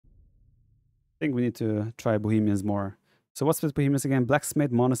think we need to try Bohemians more. So what's with Bohemians again?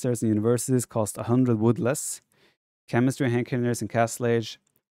 Blacksmith, monasteries, and universities cost 100 wood less. Chemistry, hand cleaners, and castle age.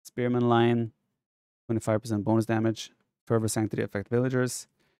 Spearman line, 25% bonus damage. Fervor sanctity affect villagers.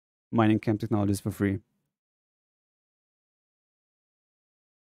 Mining camp technologies for free.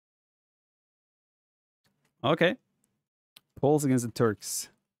 Okay. Polls against the Turks.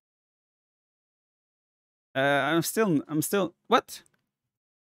 I'm still. What?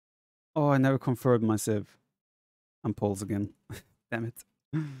 Oh, I never confirmed my civ. I'm polls again. Damn it.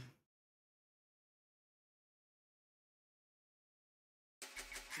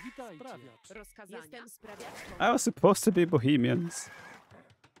 I was supposed to be Bohemians.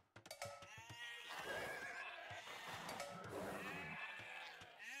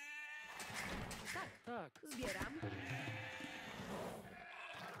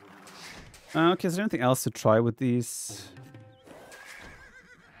 Okay, is there anything else to try with these?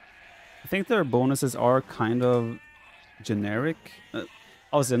 I think their bonuses are kind of generic.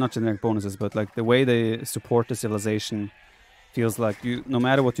 Obviously not generic bonuses, but like the way they support the civilization feels like you, no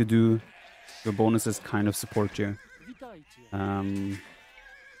matter what you do, your bonuses kind of support you.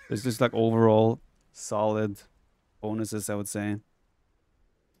 There's just like overall solid bonuses, I would say.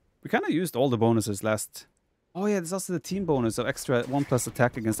 We kind of used all the bonuses last. Oh yeah, there's also the team bonus of extra 1+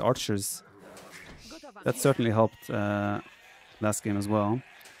 attack against archers. That certainly helped last game as well.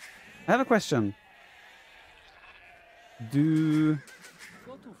 I have a question.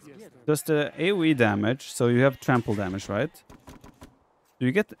 Does the AoE damage, so you have trample damage, right? Do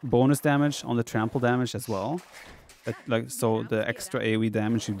you get bonus damage on the trample damage as well? So the extra AoE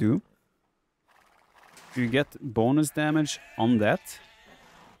damage you do? Do you get bonus damage on that?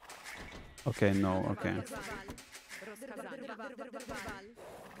 Okay, no, okay.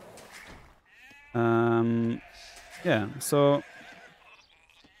 Yeah, so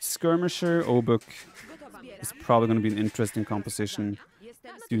Skirmisher Obuch is probably going to be an interesting composition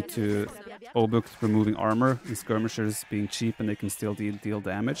due to Obuch removing armor and Skirmishers being cheap and they can still deal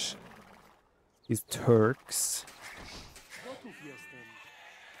damage. These Turks.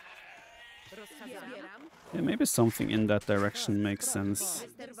 Yeah, maybe something in that direction makes sense.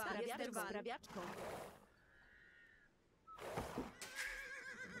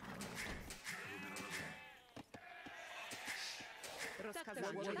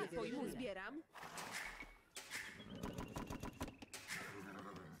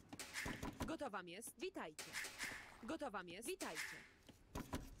 Gotowam jest. Witajcie. Gotowam jest. Witajcie.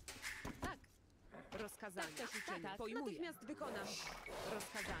 Tak. Rozkazania. Tak, natychmiast wykonam.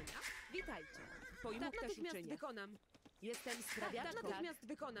 Rozkazania. Witajcie. Pojmów też uczynię. Wykonam. Jestem sprawiaczką. Natychmiast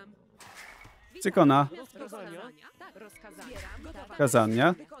wykonam. Cykona. Rozkazania. Tak. Rozkazania.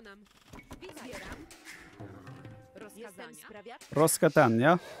 Kazania. Wykonam. Zbieram. Rozkazania.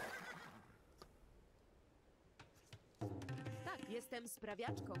 Rozkazania. Jestem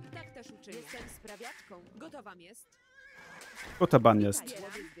sprawiaczką. Tak też uczynię. Jestem sprawiaczką. Gotowam jest. Gotowan jest.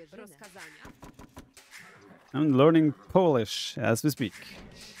 Rozkazania. I'm learning Polish as we speak.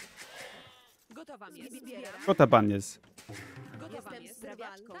 Gotowam jest. Gotowan jest. Gotowam jest.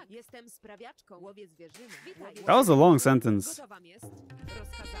 Sprawiaczką. Jestem sprawiaczką. Łowię zwierzyny. That was a long sentence. Gotowam jest.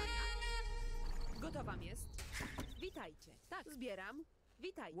 Rozkazania. Gotowam jest. Witajcie. Tak. Zbieram.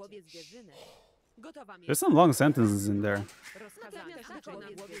 Witajcie. Łowię zwierzynę. There's some long sentences in there.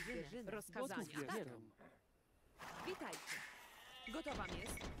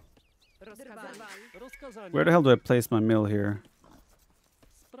 Where the hell do I place my mill here?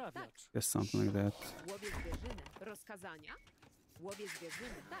 Guess something like that.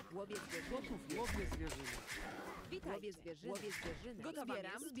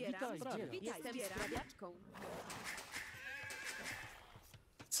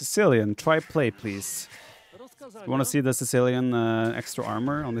 Sicilian, try play, please. You want to see the Sicilian extra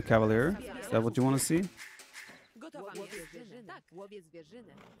armor on the Cavalier? Is that what you want to see?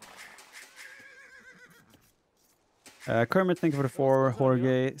 Kermit, thank you for the 4.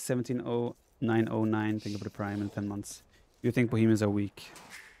 Jorge, 170909, thank you for the Prime in 10 months. Do you think Bohemians are weak?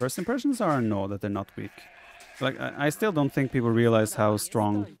 First impressions are no, that they're not weak. Like, I still don't think people realize how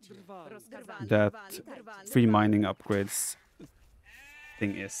strong that free mining upgrades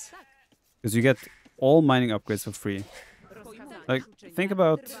thing is, because you get all mining upgrades for free. Like, think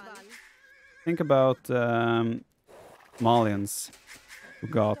about Malians who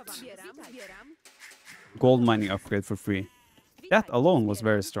got gold mining upgrade for free. That alone was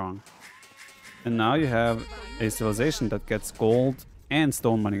very strong. And now you have a civilization that gets gold and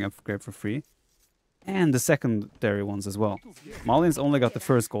stone mining upgrade for free, and the secondary ones as well. Malians only got the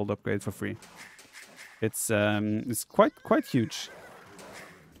first gold upgrade for free. It's quite huge.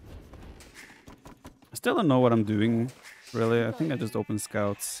 still don't know what I'm doing, really. I think I just open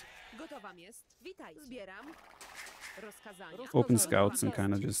scouts. Gotowa jest. Witaj. Zbieram. Rozkazania. Open scouts and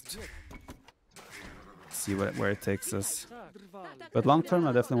kind of just see where it takes us. But long term,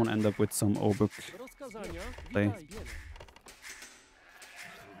 I definitely want to end up with some Obuch play.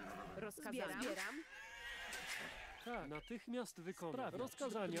 Zbieram. Natychmiast wykonam.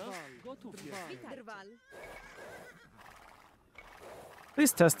 Rozkazania. Gotów jest. Drwal.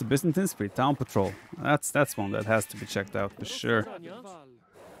 Please test the Byzantine Street Town Patrol. That's one that has to be checked out for sure.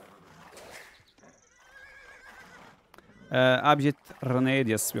 Abject Renade,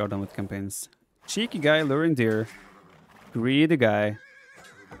 yes, we are done with campaigns. Cheeky guy luring deer. Greedy guy.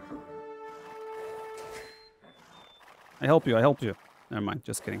 I help you. Never mind,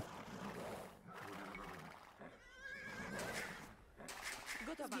 just kidding.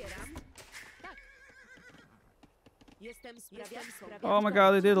 Oh my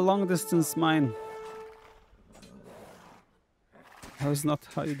god, they did a long distance mine. That's not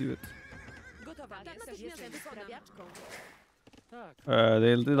how you do it.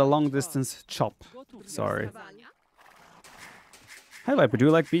 They did a long distance chop. Sorry. Hi Viper, do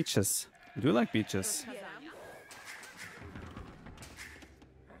you like beaches? Do you like beaches?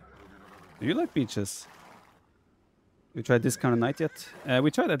 Do you like beaches? We tried Discounted Night yet?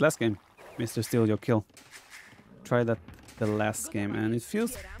 We tried that last game. Mr. Steal Your Kill. Tried that the last game and it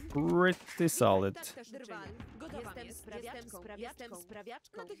feels pretty solid.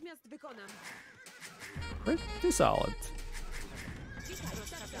 Pretty solid.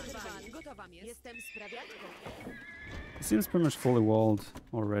 It seems pretty much fully walled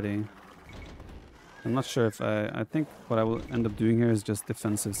already. I'm not sure if I think what I will end up doing here is just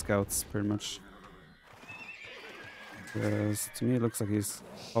defensive scouts pretty much. Because to me it looks like he's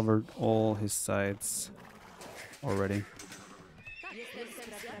covered all his sides already.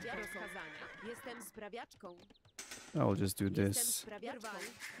 I will just do this.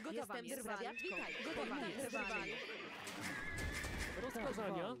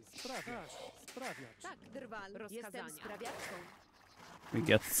 We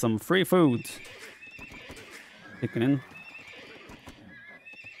get some free food. Kicking in.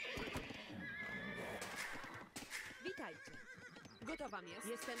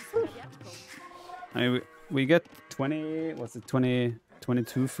 I mean, we get 20, what's it,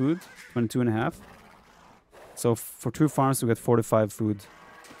 22 food? 22 and a half. So for 2 farms we get 45 food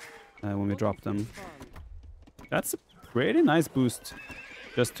when we drop them. That's a pretty nice boost.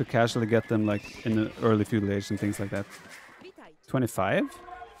 Just to casually get them like in the early feudal age and things like that. 25?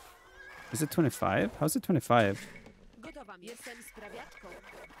 Is it 25? How's it 25?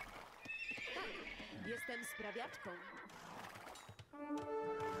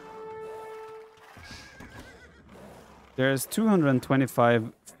 There's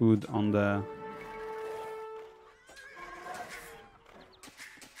 225 food on the...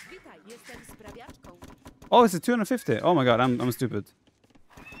 Oh, it's a 250. Oh my god, I'm stupid.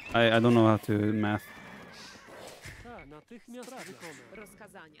 I don't know how to math.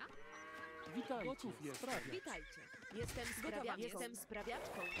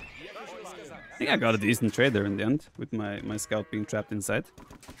 I think I got a decent trade there in the end, with my scout being trapped inside.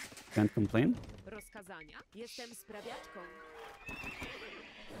 Can't complain.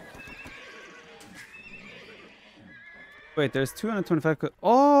 Wait, there's 225...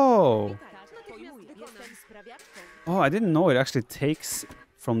 Oh! Oh, I didn't know it actually takes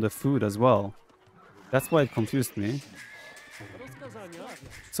from the food as well. That's why it confused me.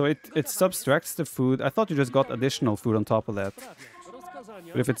 So it subtracts the food. I thought you just got additional food on top of that.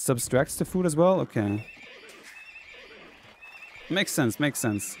 But if it subtracts the food as well, okay. Makes sense, makes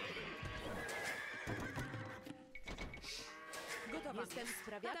sense.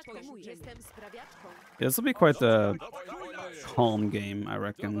 This will be quite a calm game, I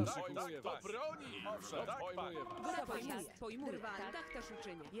reckon.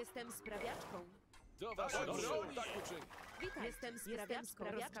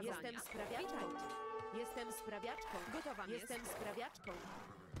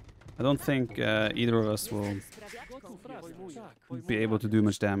 I don't think either of us will be able to do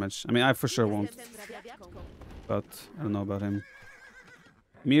much damage. I mean, I for sure won't. But I don't know about him.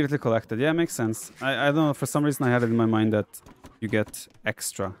 Immediately collected. Yeah, makes sense. I don't know, for some reason I had it in my mind that you get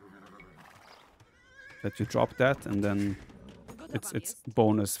extra. That you drop that and then it's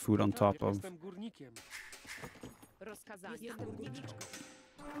bonus food on top of.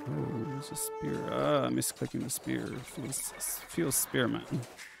 Oh, there's a spear. Ah, misclicking the spear. Feels spearman.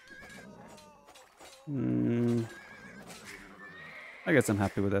 I guess I'm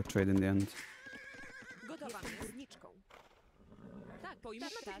happy with that trade in the end.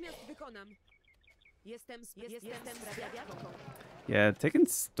 Jestem sprawiaczką. Yeah, taking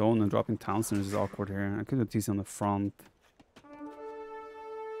stone and dropping town centers is awkward here. I could have TC on the front.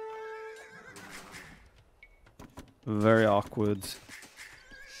 Very awkward.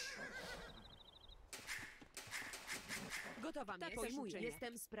 Gotowa pojmuję.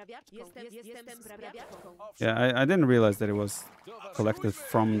 Jestem sprawiaczką. Jestem sprawiaczką. Yeah, I didn't realize that it was collected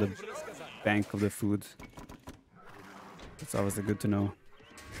from the bank of the food. It's obviously good to know.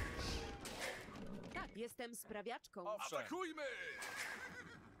 Tak, jestem sprawiaczką.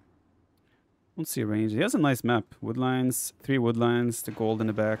 Don't see range. He has a nice map. Woodlines, 3 woodlines, the gold in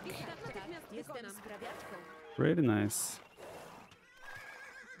the back. Jestem sprawiaczką. Pretty nice.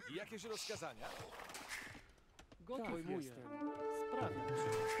 Jakieś rozkazania? Gotów jestem. Sprawiacz.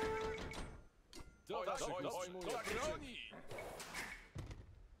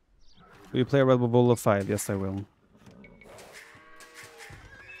 Will you play a Red Bull Bowl of 5? Yes, I will.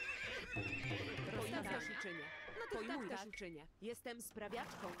 Rozkazać uczynię. Pojmuj też uczynię. Jestem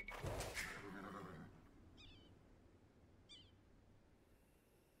sprawiaczką.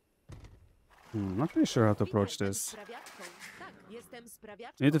 Not really sure how to approach this. Sprawiaczką. Tak, jestem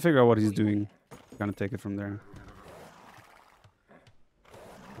sprawiaczką. I need to figure out what he's doing. Kind of take it from there.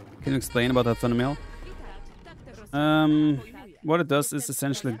 Can you explain about that thumbnail? What it does is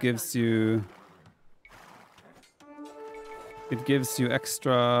essentially it gives you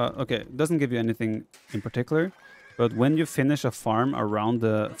extra. Okay, it doesn't give you anything in particular, but when you finish a farm around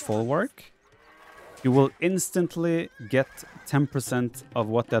the folwark, you will instantly get 10% of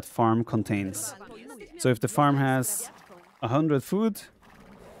what that farm contains. So if the farm has 100 food,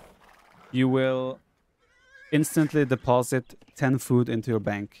 you will instantly deposit 10 food into your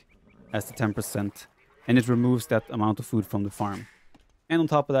bank as the 10%, and it removes that amount of food from the farm. And on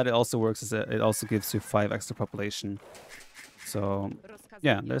top of that, it also works as it also gives you 5 extra population. So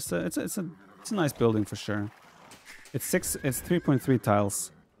yeah, it's a nice building for sure. It's 3.3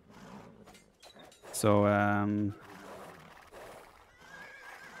 tiles. So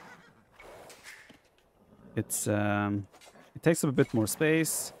it takes up a bit more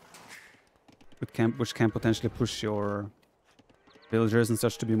space, which can potentially push your villagers and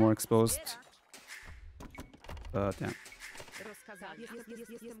such to be more exposed. But yeah.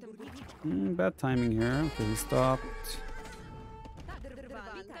 Bad timing here. Okay, he stopped.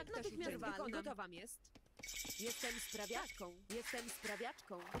 Gotowa jest. Jestem sprawiaczką. Jestem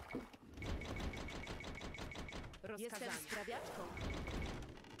sprawiaczką. Jestem sprawiaczką.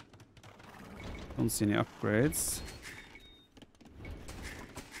 Don't see any upgrades.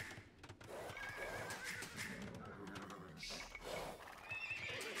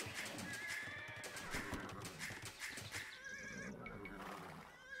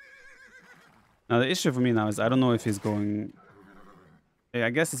 Now the issue for me now is I don't know if he's going... Yeah, I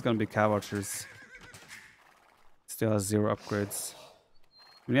guess it's gonna be Cav Archers. Still has 0 upgrades. I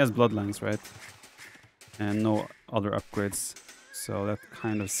mean, he has Bloodlines, right? And no other upgrades. So that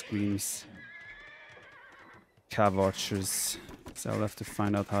kind of screams Cav Archers. So I'll have to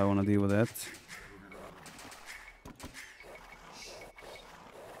find out how I want to deal with that.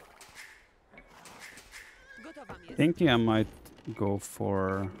 Thinking I might go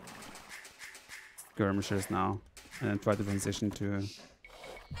for Skirmishers now and then try to transition to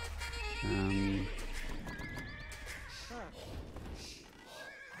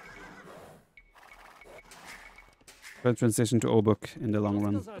transition to Obuch in the long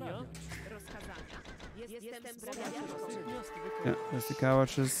run. Yeah, there's the Cav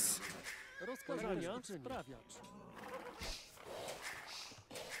Archers. Rozkazania sprawiacz.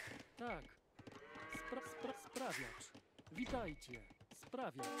 Tak. Sprawiacz. Witajcie.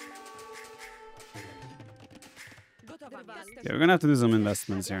 Sprawiacz. Yeah, we're gonna have to do some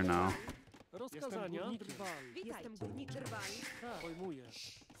investments here now. Rozkazania drwal. Jestem górnik drwal. Tak, pojmuję.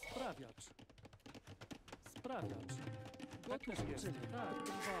 Sprawiacz. Sprawiacz. Gotów jest. Tak,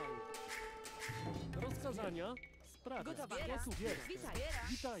 drwal. Rozkazania sprawiacz. Gotów jest.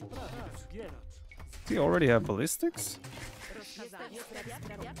 Witaj, sprawiacz. Zbieracz. Do you already have ballistics?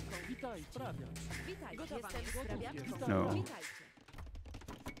 Witaj, sprawiacz. No.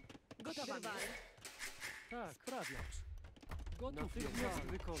 Tak, sprawiacz. Gotów jest.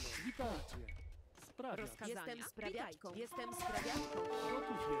 Wykonam. Witajcie. Sprawiacz. Jestem sprawiaczką. Jestem sprawiaczką.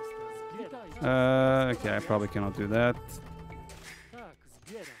 Gotów jestem. Zbieraj. Okay, I probably cannot do that. Tak,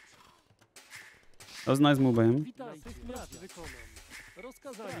 zbieracz. That was a nice move by him. Witaj, wykonam.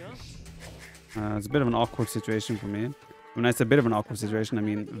 Rozkazania. It's a bit of an awkward situation for me. When I say a bit of an awkward situation, I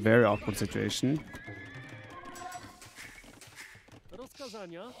mean very awkward situation.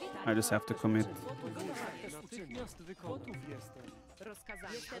 Rozkazania. I just have to commit. Natychmiast wykonam. Gotów jestem.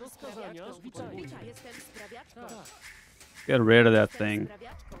 Rozkazania. Jestem Rozkazania. sprawiaczką. Witaj. Witaj. Jestem sprawiaczką. Tak. Get rid of that Jestem thing.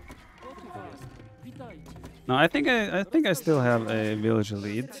 sprawiaczką. Gotów jest. Witajcie. No, I think I still have a villager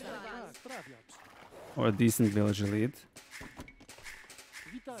lead. Tak, sprawiacz. Or a decent villager lead.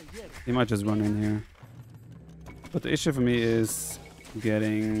 Witaj, wiek. He might just run in here. But the issue for me is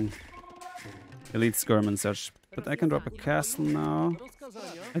getting elite skirmishers. But I can drop a castle now.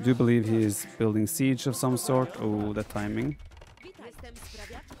 Rozkazania. I do believe he is building siege of some sort. Oh, that timing. Witaj. Jestem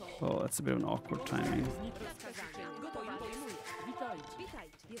sprawiaczką. Oh, that's a bit of an awkward timing. Rozkazania. Gotowa. Witajcie.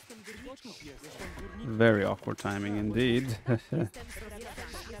 Witajcie. Jestem górniczką. Gotów jest. Jestem górnikiem. Very awkward timing indeed. Jestem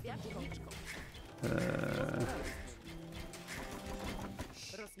sprawiaczką.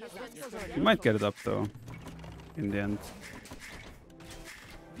 You might get it up though. In the end.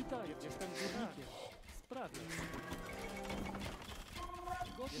 Witaj, jestem górnikiem. Sprawiacz.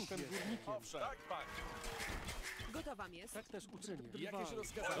 Gotów jestem górnikiem. Gotowam jest. Tak też uczynię. Jakieś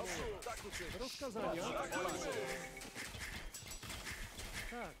rozkazania?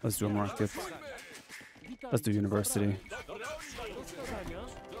 Tak. Let's do a market. Witaj. Let's do university. Rozkazania?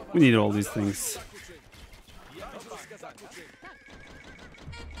 We need all these things.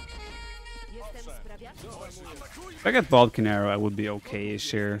 Jestem sprawiaczką. If I get Balkan Arrow, I would be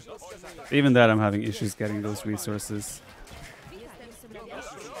okay-ish here. Even that, I'm having issues getting those resources. Jestem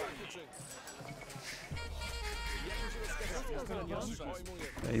sprawiaczką.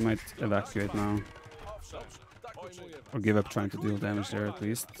 Yeah, he might evacuate now. Or give up trying to deal damage there at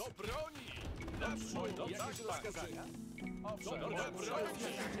least.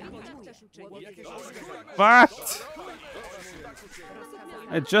 What?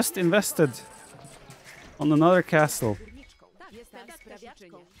 I just invested on another castle. Tak, jestem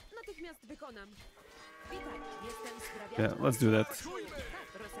sprawiaczką. Natychmiast wykonam. Witaj. Jestem sprawiaczką. Yeah, let's do that.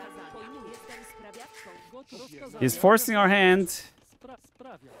 Rozkazania. Jestem sprawiaczką. Gotów jest. He's forcing our hand.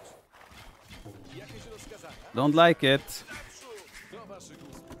 Sprawiacz. Don't like it.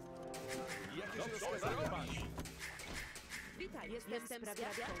 Witaj. Jestem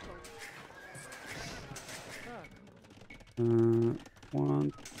sprawiaczką. Tak.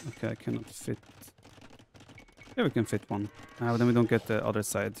 One. Okay, I cannot fit. Yeah, we can fit one. But then we don't get the other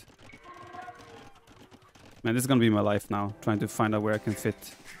side. Man, this is gonna be my life now, trying to find out where I can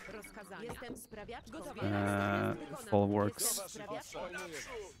fit Rozkazania. Jestem sprawiaczką. full works. Sprawiaczką.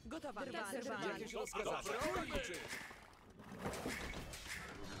 Gotowa.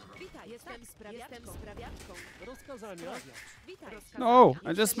 Witaj. Jestem sprawiaczką. Rozkazania? Witaj. No,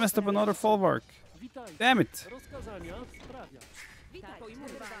 I just messed up another folwark. Witaj. Damn it. Rozkazania? Sprawiacz. Witaj. Witaj.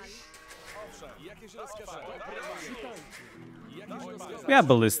 We have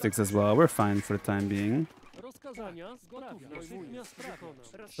ballistics as well. We're fine for the time being. Rozkazania? Sprawiacz. Natychmiast wykonam.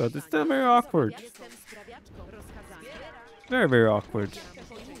 But it's still very awkward. Jestem sprawiaczką. Rozkazania. Very, very awkward.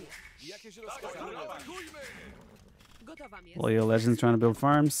 Gotowa jest. Loyal Legends trying to build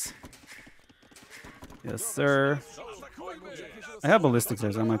farms. Yes, sir. I have ballistics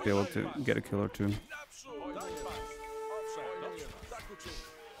there, so I might be able to get a kill or two.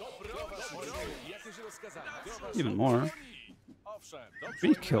 Even more.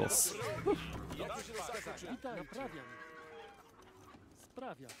 3 kills. Witaj. Naprawiam.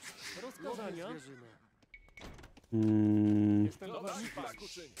 Sprawiacz. Rozkazania? Jestem górnikiem.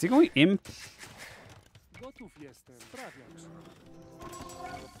 Is he going imp? Gotów jestem. Sprawiacz.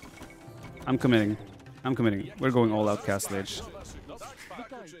 I'm committing. I'm committing. We're going all out Castle Age.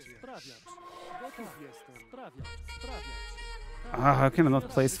 Witajcie. Sprawiacz. Gotów jestem. Sprawiacz. Sprawiacz. Ah, how can I not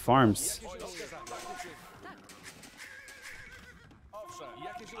place farms? Witajcie.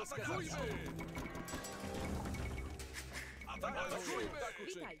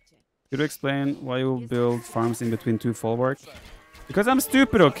 Could you explain why you build farms in between 2 folwark? Because I'm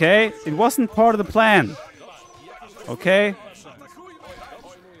stupid, okay? It wasn't part of the plan. Okay?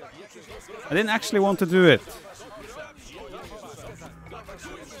 I didn't actually want to do it.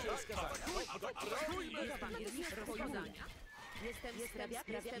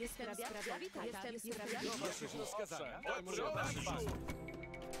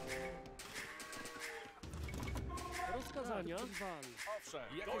 Rozkazania?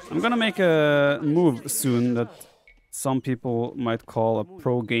 I'm gonna make a move soon that some people might call a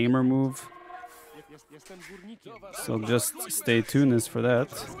pro gamer move. Jestem górnikiem. So just stay tuned for that.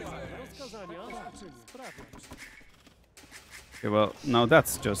 Rozkazania? Uczynię. Sprawiacz. Okay, well, now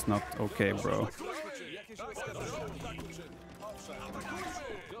that's just not okay, bro. Gotowa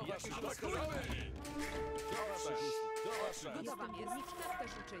jest. Tak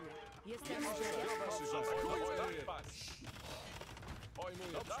też uczynię. Jestem sprawiaczką.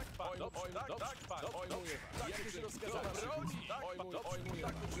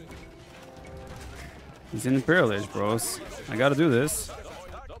 He's in Imperial Age, bros. I gotta do this.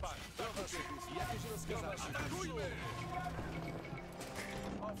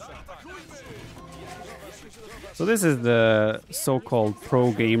 So this is the so-called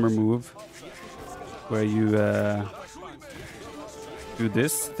pro gamer move, where you do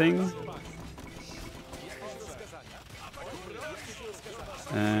this thing,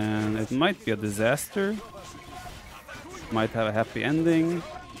 and it might be a disaster, might have a happy ending.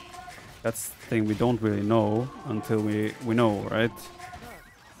 That's the thing we don't really know until we know, right?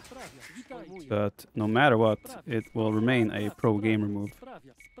 But no matter what, it will remain a pro gamer move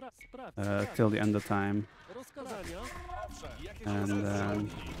till the end of time. And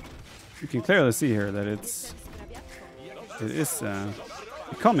you can clearly see here that it is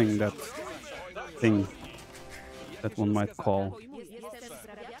becoming that thing that one might call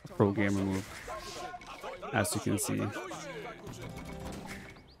a pro gamer move, as you can see.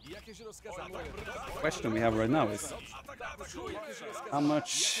 The question we have right now is how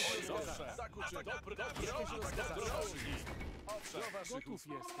much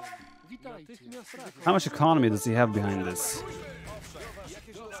economy does he have behind this?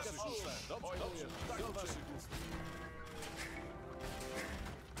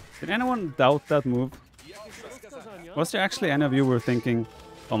 Did anyone doubt that move? Was there actually any of you were thinking,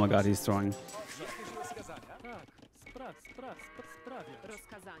 oh my god, he's throwing?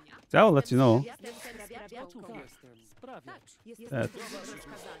 That will let you know that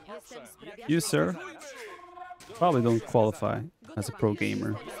you, sir, probably don't qualify as a pro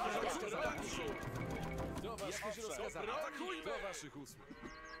gamer.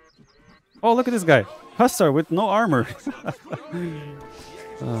 Oh, look at this guy. Hussar with no armor.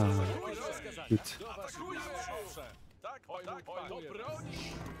 Good.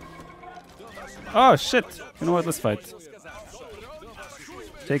 Oh, shit. You know what? Let's fight.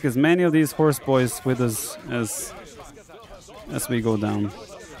 Take as many of these horse boys with us as we go down.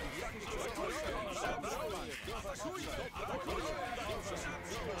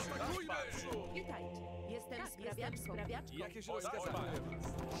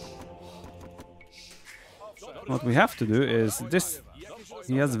 What we have to do is this.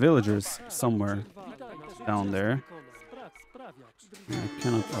 He has villagers somewhere down there. I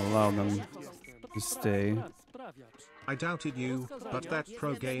cannot allow them to stay. I doubted you, but that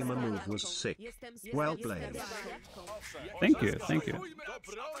pro gamer move was sick. Well played. Thank you, thank you.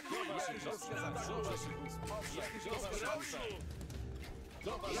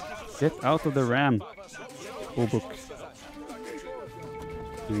 Get out of the ram, Obuch.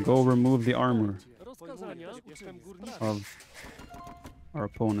 And go remove the armor of our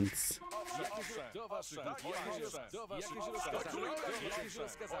opponents.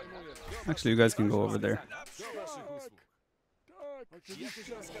 Actually, you guys can go over there.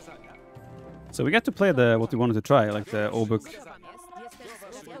 So we get to play the what we wanted to try, like the Obuch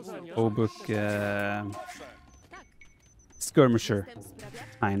skirmisher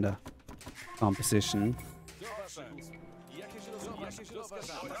kinda composition.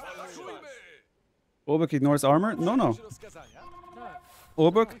 Obuch ignores armor? No.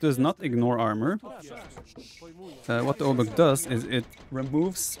 Obuch does not ignore armor. What the Obuch does is it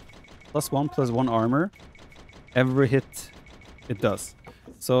removes +1/+1 armor every hit it does.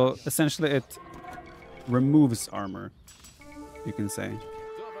 So essentially it removes armor, you can say.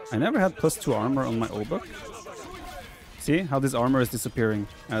 I never had +2 armor on my Obuch. See how this armor is disappearing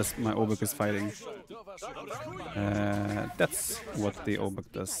as my Obuch is fighting. That's what the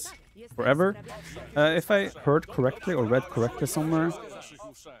Obuch does. Forever. If I heard correctly or read correctly somewhere,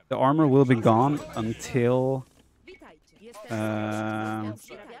 the armor will be gone until the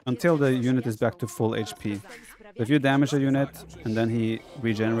unit is back to full HP. So if you damage a unit and then he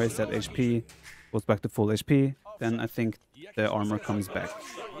regenerates that HP, goes back to full HP, then I think the armor comes back.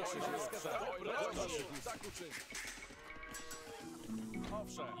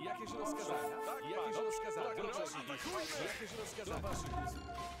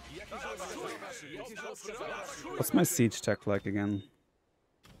 What's my siege tech like again?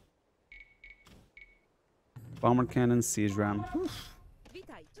 Bomber cannon, siege ram.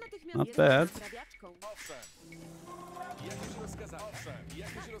 Not bad.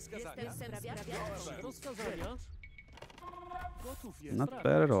 Not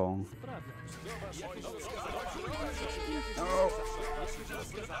bad at all. Oh.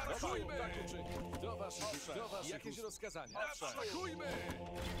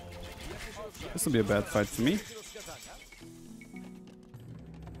 This will be a bad fight for me.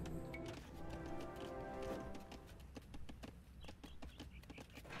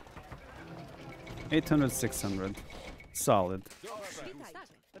 800, 600. Solid.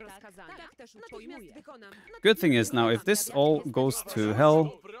 Witajcie. Rozkazania. Tak, też natychmiast wykonam. Good thing is now, if this all goes to hell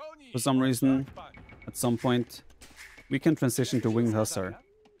for some reason, at some point, we can transition to Winged Hussar.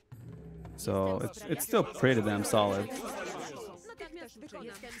 So it's still pretty damn solid. Natychmiast wykonam.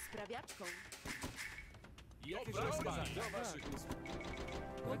 Jestem sprawiaczką. Jakieś rozkazania do waszych usług.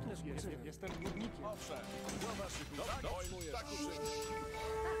 Jestem górnikiem. Owszem, do waszych usług. Pojmuję. Tak uczynię.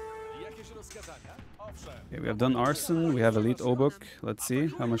 Jakieś rozkazania? Owszem. Okay, we have done arson, we have elite Obuch. Let's see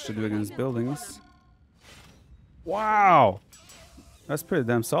how much to do against buildings. Wow! That's pretty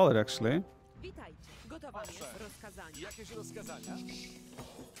damn solid actually. Witajcie. Gotowa jest rozkazania. Jakieś rozkazania?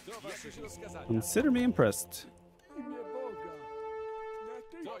 Do waszych rozkazania. Consider me impressed.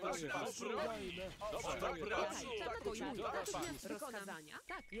 Do waszych usług. Natychmiast rozkazania.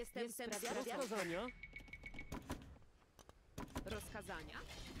 Tak, jestem sprawiaczką. Rozkazania? Rozkazania.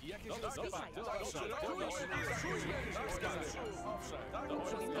 Jakieś rozkazania? Do waszych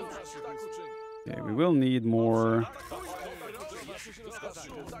Okay, we will need more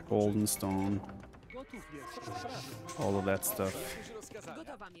golden stone. All of that stuff.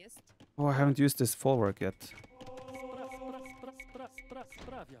 Gotowa jest. Oh, I haven't used this folwark yet.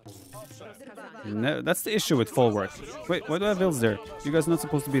 Rozkazania. That's the issue with folwark. Wait, why do I have builds there? You guys are not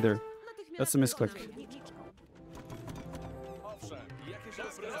supposed to be there. That's a misclick.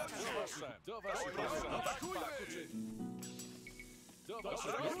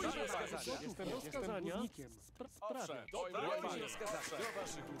 Jestem górnikiem. Sprawiam.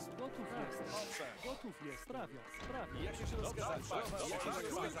 Gotów jest. Sprawiam. Jakieś rozkazania?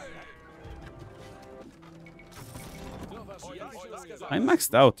 I'm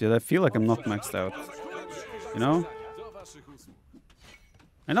maxed out, yet I feel like I'm not maxed out. You know?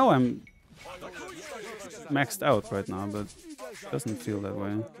 I know I'm maxed out right now, but it doesn't feel that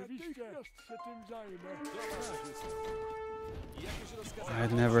way.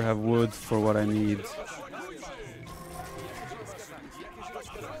 I'd never have wood for what I need.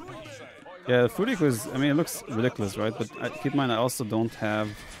 Yeah, food equals, I mean, it looks ridiculous, right? But keep in mind, I also don't have...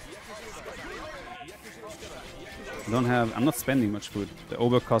 I'm not spending much food. The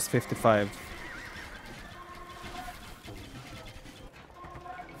Obuch costs 55.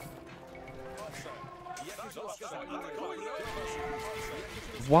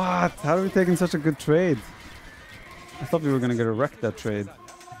 What? How are we taking such a good trade? I thought we were gonna get a wreck that trade.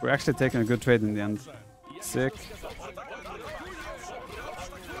 We're actually taking a good trade in the end. Sick.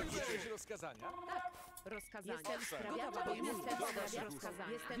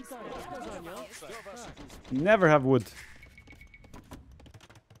 Never have wood.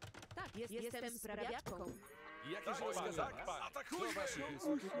 Jestem sprawiaczką. Jakieś rozkazania? Do waszych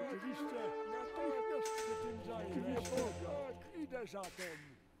usług.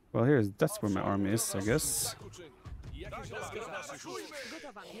 Well, that's where my army is, I guess. Jakieś rozkazania?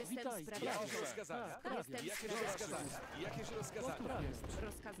 Gotowa. Jestem sprawiaczką. Jakieś rozkazania?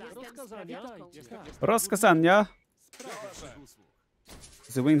 Rozkazania. Rozkazania.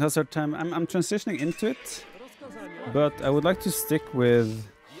 The Winged Hussar time. I'm transitioning into it, but I would like to stick with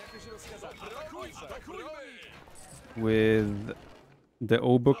the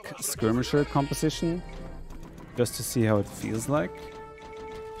Obuch Skirmisher composition, just to see how it feels like.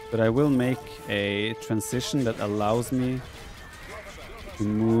 But I will make a transition that allows me to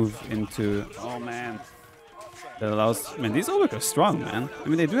move into... Oh man. That allows... Man, these Obuch are strong, man. I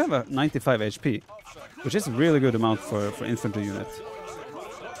mean, they do have a 95 HP, which is a really good amount for infantry unit.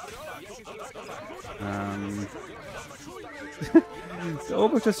 The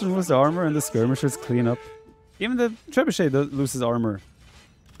Obuch just removes the armor and the Skirmishers clean up. Even the Trebuchet loses armor.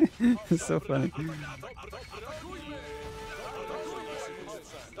 It's so funny.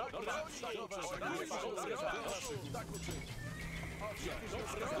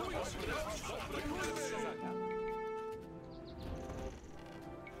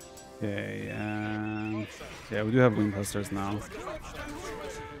 Okay, yeah, we do have Winged Hussars now.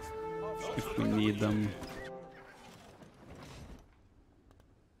 If we need them.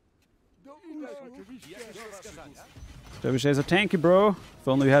 Trebuchets are tanky, bro. If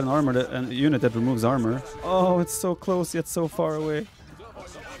only we had a unit that removes armor. Oh, it's so close yet so far away.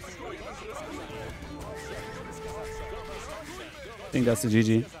 I think that's the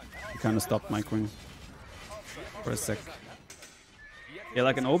GG. I kind of stopped microing for a sec. Yeah,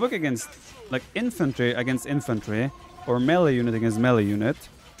 like an Obuch against, like infantry against infantry, or melee unit against melee unit.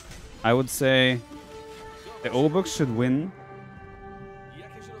 I would say the Obuch should win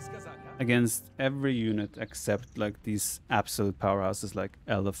against every unit except like these absolute powerhouses like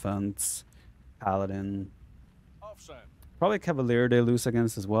elephants, paladin. Probably cavalier they lose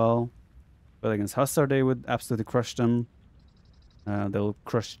against as well. But against Hussar, they would absolutely crush them. They'll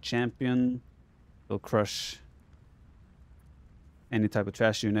crush Champion. They'll crush any type of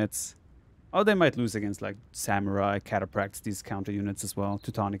trash units. Oh, they might lose against like Samurai, Cataphracts, these counter units as well.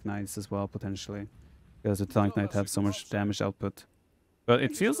 Teutonic Knights as well, potentially. Because the Teutonic Knight have so much damage output. But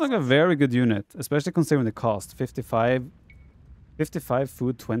it feels like a very good unit, especially considering the cost. 55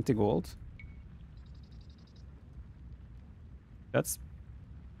 food, 20 gold. Let's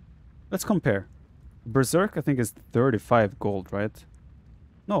compare. Berserk, I think, is 35 gold, right?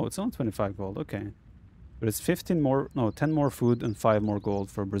 No, it's only 25 gold. Okay. But it's 10 more food and 5 more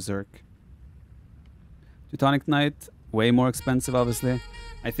gold for Berserk. Teutonic Knight, way more expensive, obviously.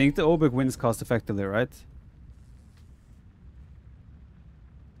 I think the Obuch wins cost effectively, right?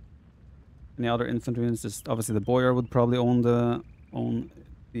 Any other infantry units? Just obviously the Boyar would probably own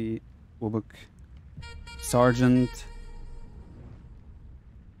the Obuch. Sergeant.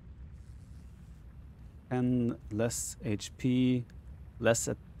 10 less HP,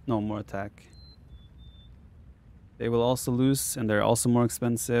 more attack. They will also lose, and they're also more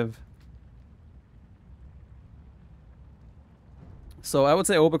expensive. So I would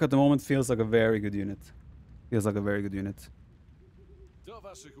say Obuch at the moment feels like a very good unit. Feels like a very good unit.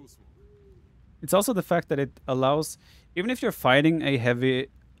 It's also the fact that it allows, even if you're fighting a heavy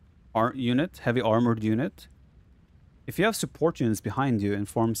armored unit, if you have support units behind you in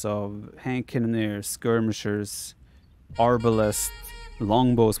forms of hand cannoneers, skirmishers, arbalest,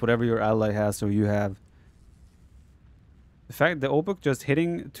 longbows, whatever your ally has or you have, the fact that Obuch just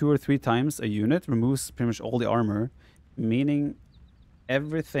hitting 2 or 3 times a unit removes pretty much all the armor, meaning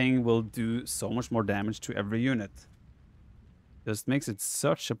everything will do so much more damage to every unit. Just makes it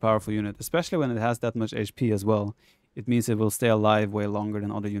such a powerful unit, especially when it has that much HP as well. It means it will stay alive way longer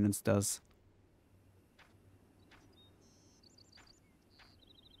than other units does.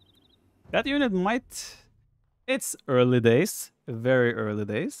 That unit might... It's early days, very early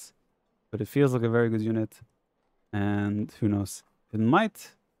days, but it feels like a very good unit. And who knows? It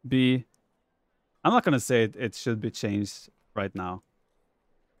might be... I'm not going to say it should be changed right now,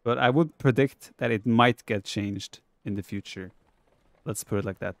 but I would predict that it might get changed in the future. Let's put it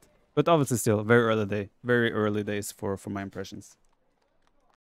like that. But obviously still very early days for my impressions.